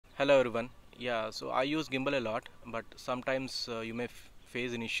Hello everyone. Yeah, so I use Gimbal a lot, but sometimes you may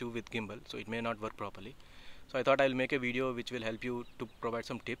face an issue with Gimbal, so it may not work properly. So I thought I'll make a video which will help you to provide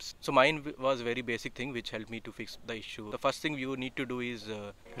some tips. So mine was a very basic thing which helped me to fix the issue. The first thing you need to do is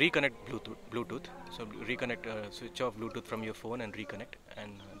reconnect Bluetooth. So reconnect, switch off Bluetooth from your phone and reconnect,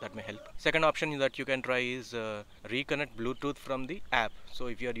 and that may help. Second option that you can try is reconnect Bluetooth from the app. So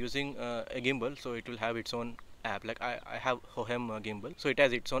if you are using a gimbal, so it will have its own app. Like I have Hohem gimbal, so it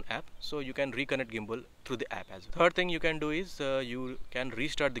has its own app, so you can reconnect gimbal through the app as well. Third thing you can do is you can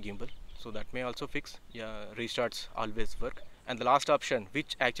restart the gimbal, so that may also fix. Yeah, restarts always work. And the last option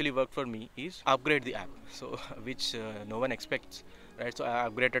which actually worked for me is upgrade the app, so which no one expects, right? So I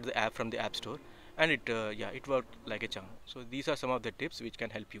upgraded the app from the app store, and it yeah, it worked like a charm. So these are some of the tips which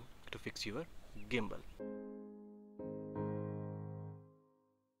can help you to fix your gimbal.